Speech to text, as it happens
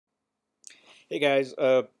Hey guys,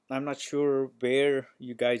 I'm not sure where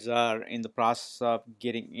you guys are in the process of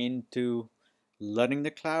getting into learning the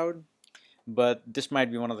cloud, but this might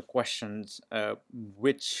be one of the questions.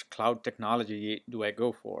 Which cloud technology do I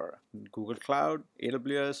go for? Google Cloud,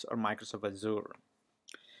 AWS, or Microsoft Azure?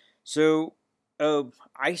 So uh,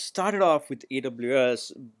 I started off with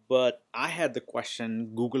AWS, but I had the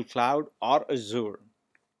question Google Cloud or Azure.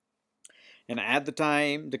 And at the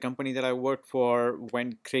time, the company that I worked for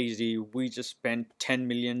went crazy. We just spent $10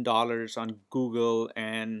 million on Google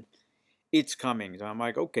and it's coming. So I'm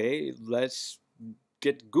like, okay, let's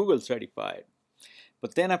get Google certified.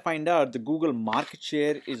 But then I find out the Google market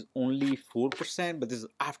share is only 4%, but this is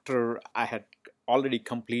after I had already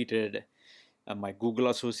completed my Google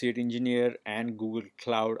Associate Engineer and Google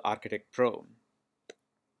Cloud Architect Pro.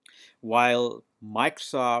 While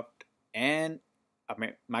and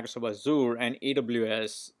Microsoft Azure and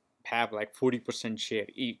AWS have like 40% share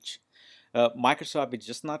each. Microsoft is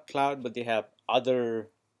just not cloud, but they have other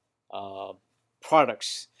uh,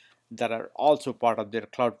 products that are also part of their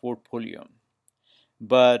cloud portfolio.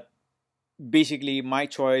 But basically, my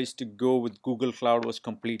choice to go with Google Cloud was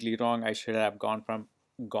completely wrong. I should have gone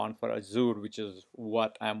for Azure, which is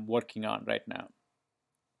what I'm working on right now.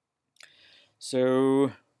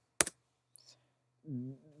 So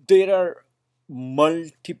there are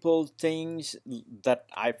multiple things that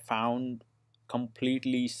I found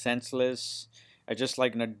completely senseless. I just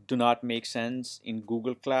like do not make sense in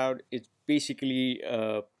Google Cloud. It's basically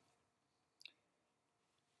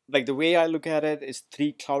like the way I look at it is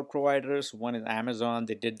three cloud providers. One is Amazon.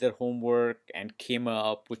 They did their homework and came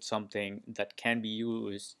up with something that can be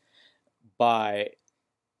used by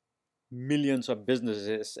millions of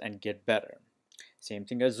businesses and get better. Same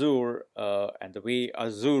thing Azure, and the way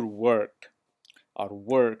Azure worked or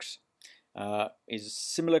works is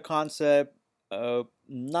similar concept.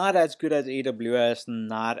 Not as good as AWS,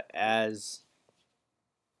 not as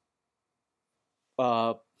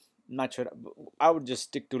uh, not sure. I would just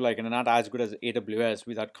stick to like not as good as AWS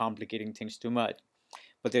without complicating things too much.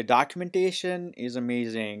 But their documentation is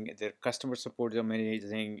amazing. Their customer support is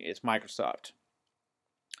amazing. It's Microsoft.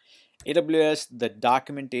 AWS, the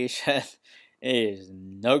documentation is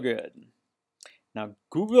no good. Now,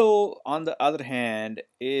 Google, on the other hand,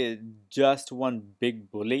 is just one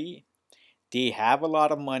big bully. They have a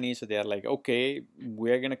lot of money, so they're like, okay,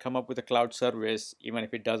 we're going to come up with a cloud service, even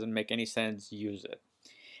if it doesn't make any sense, use it.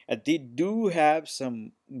 And they do have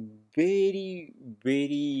some very,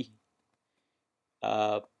 very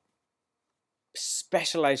uh,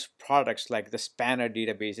 specialized products like the Spanner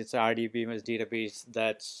database. It's a RDBMS database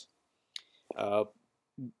that's uh,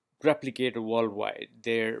 replicated worldwide.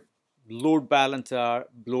 Their load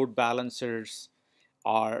balancers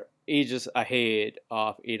are ages ahead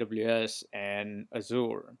of AWS and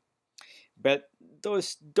Azure. But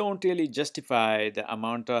those don't really justify the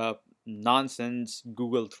amount of nonsense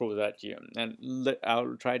Google throws at you. And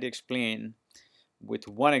I'll try to explain with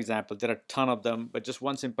one example. There are a ton of them, but just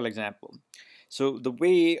one simple example. So the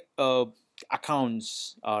way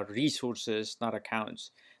accounts are resources, not accounts,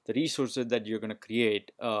 the resources that you're going to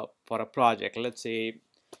create for a project. Let's say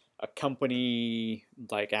a company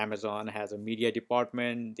like Amazon has a media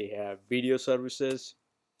department, they have video services,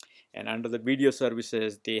 and under the video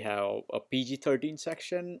services, they have a PG-13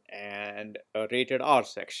 section and a rated R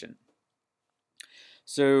section.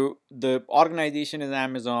 So the organization is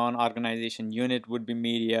Amazon, organization unit would be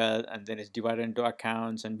media, and then it's divided into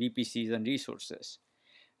accounts and VPCs and resources.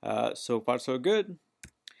 So far, so good.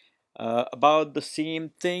 About the same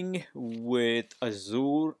thing with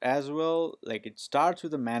Azure as well. Like it starts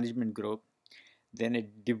with a management group, then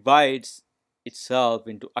it divides itself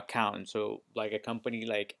into accounts. So like a company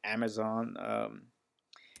like Amazon,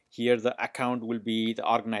 here the account will be the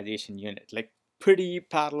organization unit, like pretty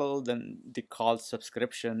parallel than they call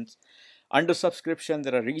subscriptions. Under subscription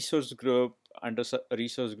there are resource group, under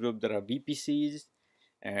resource group there are VPCs,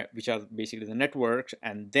 which are basically the networks,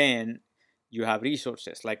 and then you have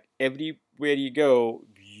resources. Like everywhere you go,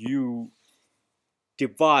 you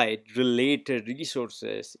divide related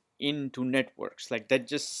resources into networks. Like that's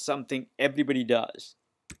just something everybody does.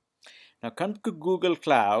 Now come to Google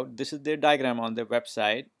Cloud. This is their diagram on their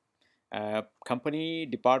website. Company,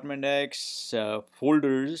 department X,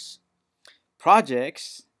 folders,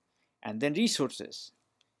 projects, and then resources.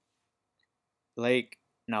 Like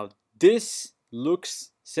now this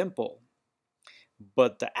looks simple,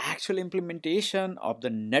 but the actual implementation of the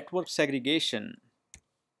network segregation,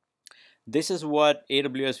 this is what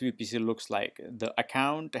AWS VPC looks like. The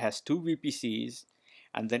account has two VPCs,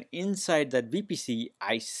 and then inside that VPC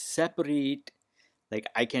I separate, like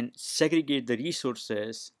I can segregate the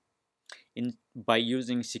resources in by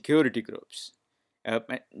using security groups.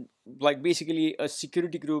 Like basically, a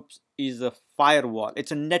security group is a firewall.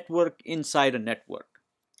 It's a network inside a network.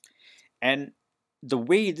 And the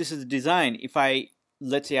way this is designed, if I,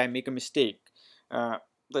 let's say I make a mistake, uh,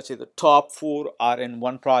 let's say the top four are in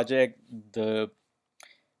one project, the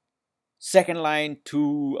second line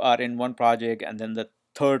two are in one project, and then the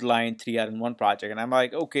third line three are in one project, and I'm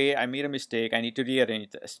like, okay, I made a mistake, I need to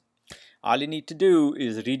rearrange this. All you need to do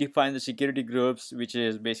is redefine the security groups, which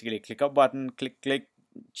is basically click a button, click,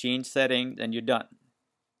 change settings, and you're done.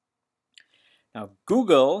 Now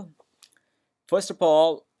Google, first of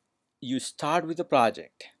all, you start with a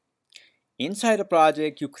project. Inside a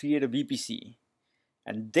project, you create a VPC,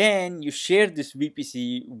 and then you share this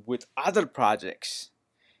VPC with other projects.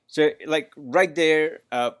 So like right there,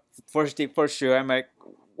 first day, first show, I'm like,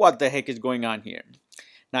 what the heck is going on here?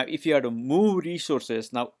 Now, if you are to move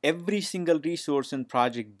resources, now every single resource in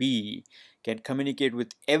project B can communicate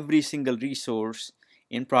with every single resource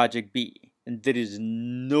in project B. And there is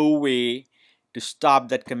no way to stop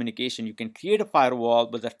that communication. You can create a firewall,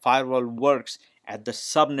 but that firewall works at the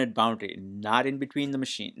subnet boundary, not in between the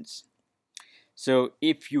machines. So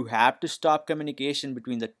if you have to stop communication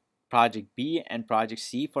between the project B and project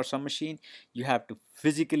C for some machine, you have to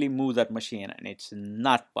physically move that machine, and it's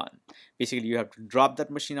not fun. Basically, you have to drop that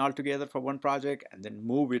machine altogether for one project and then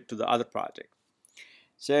move it to the other project.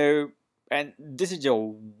 So, and this is a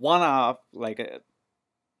one-off, like a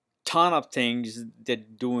ton of things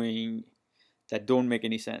that don't make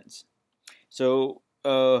any sense. So,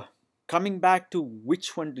 coming back to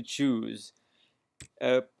which one to choose,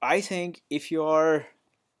 I think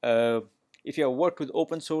uh, if you're worked with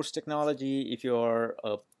open source technology, if you're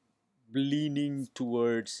leaning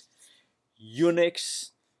towards Unix,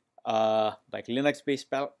 like Linux-based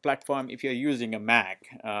platform, if you're using a Mac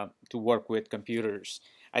to work with computers,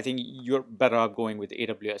 I think you're better off going with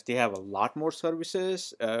AWS. They have a lot more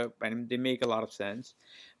services, and they make a lot of sense.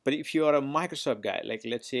 But if you are a Microsoft guy, like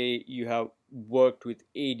let's say you have worked with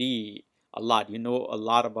AD a lot, you know a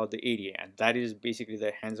lot about the AD, and that is basically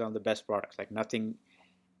the hands-on the best products. Like nothing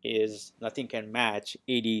can match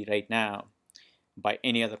AD right now by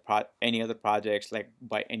any other projects, like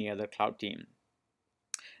by any other cloud team.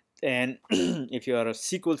 And if you are a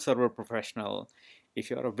SQL Server professional, if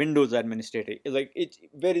you are a Windows administrator, like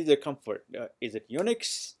where is the comfort? Is it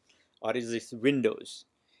Unix or is it Windows?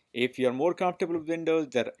 If you're more comfortable with Windows,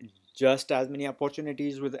 there are just as many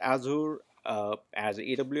opportunities with Azure as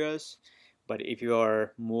AWS. But if you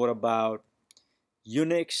are more about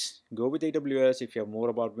Unix, go with AWS. If you're more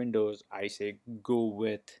about Windows, I say go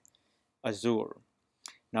with Azure.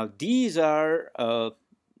 Now, these are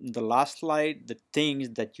the last slide, the things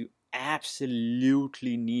that you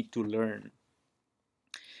absolutely need to learn.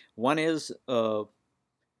 One is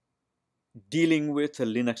dealing with a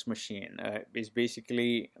Linux machine. It's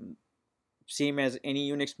basically same as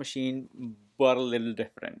any Unix machine, but a little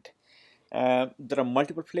different. There are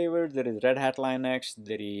multiple flavors. There is Red Hat Linux,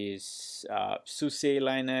 there is SUSE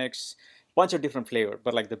Linux, bunch of different flavors.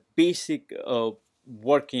 But like the basic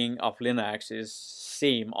working of Linux is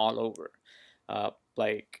same all over.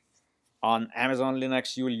 Like on Amazon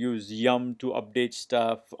Linux, you will use yum to update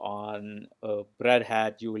stuff. On Red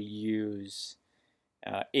Hat, you will use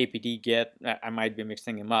apt-get. I might be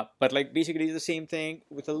mixing them up, but like basically the same thing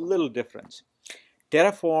with a little difference.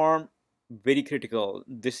 Terraform, very critical.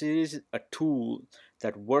 This is a tool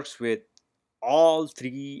that works with all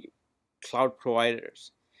three cloud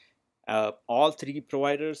providers. All three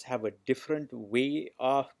providers have a different way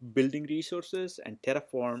of building resources, and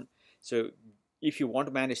Terraform. So if you want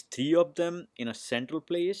to manage three of them in a central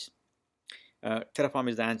place, Terraform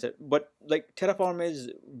is the answer. But like Terraform is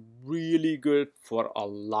really good for a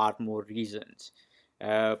lot more reasons,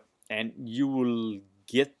 and you will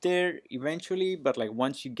get there eventually. But like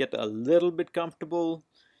once you get a little bit comfortable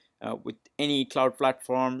with any cloud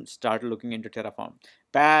platform, start looking into Terraform.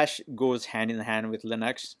 Bash goes hand in hand with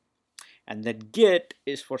Linux, and then Git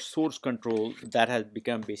is for source control. That has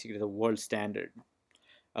become basically the world standard.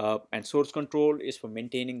 And source control is for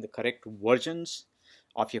maintaining the correct versions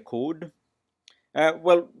of your code.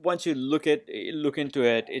 Well, once you look into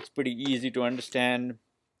it, it's pretty easy to understand.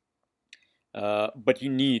 But you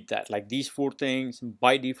need that. Like these four things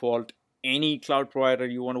by default, any cloud provider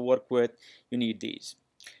you want to work with, you need these.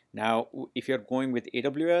 Now, if you're going with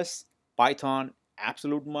AWS, Python,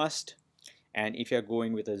 absolute must. And if you're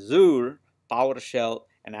going with Azure, PowerShell,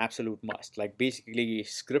 an absolute must. Like basically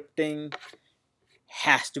scripting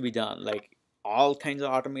has to be done. Like all kinds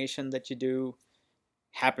of automation that you do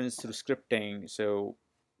happens through scripting. So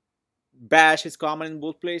Bash is common in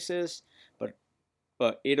both places, but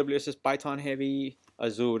AWS is Python heavy,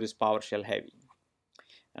 Azure is PowerShell heavy.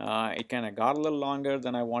 It kind of got a little longer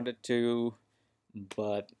than I wanted to,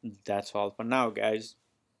 but that's all for now, guys.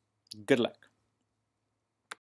 Good luck.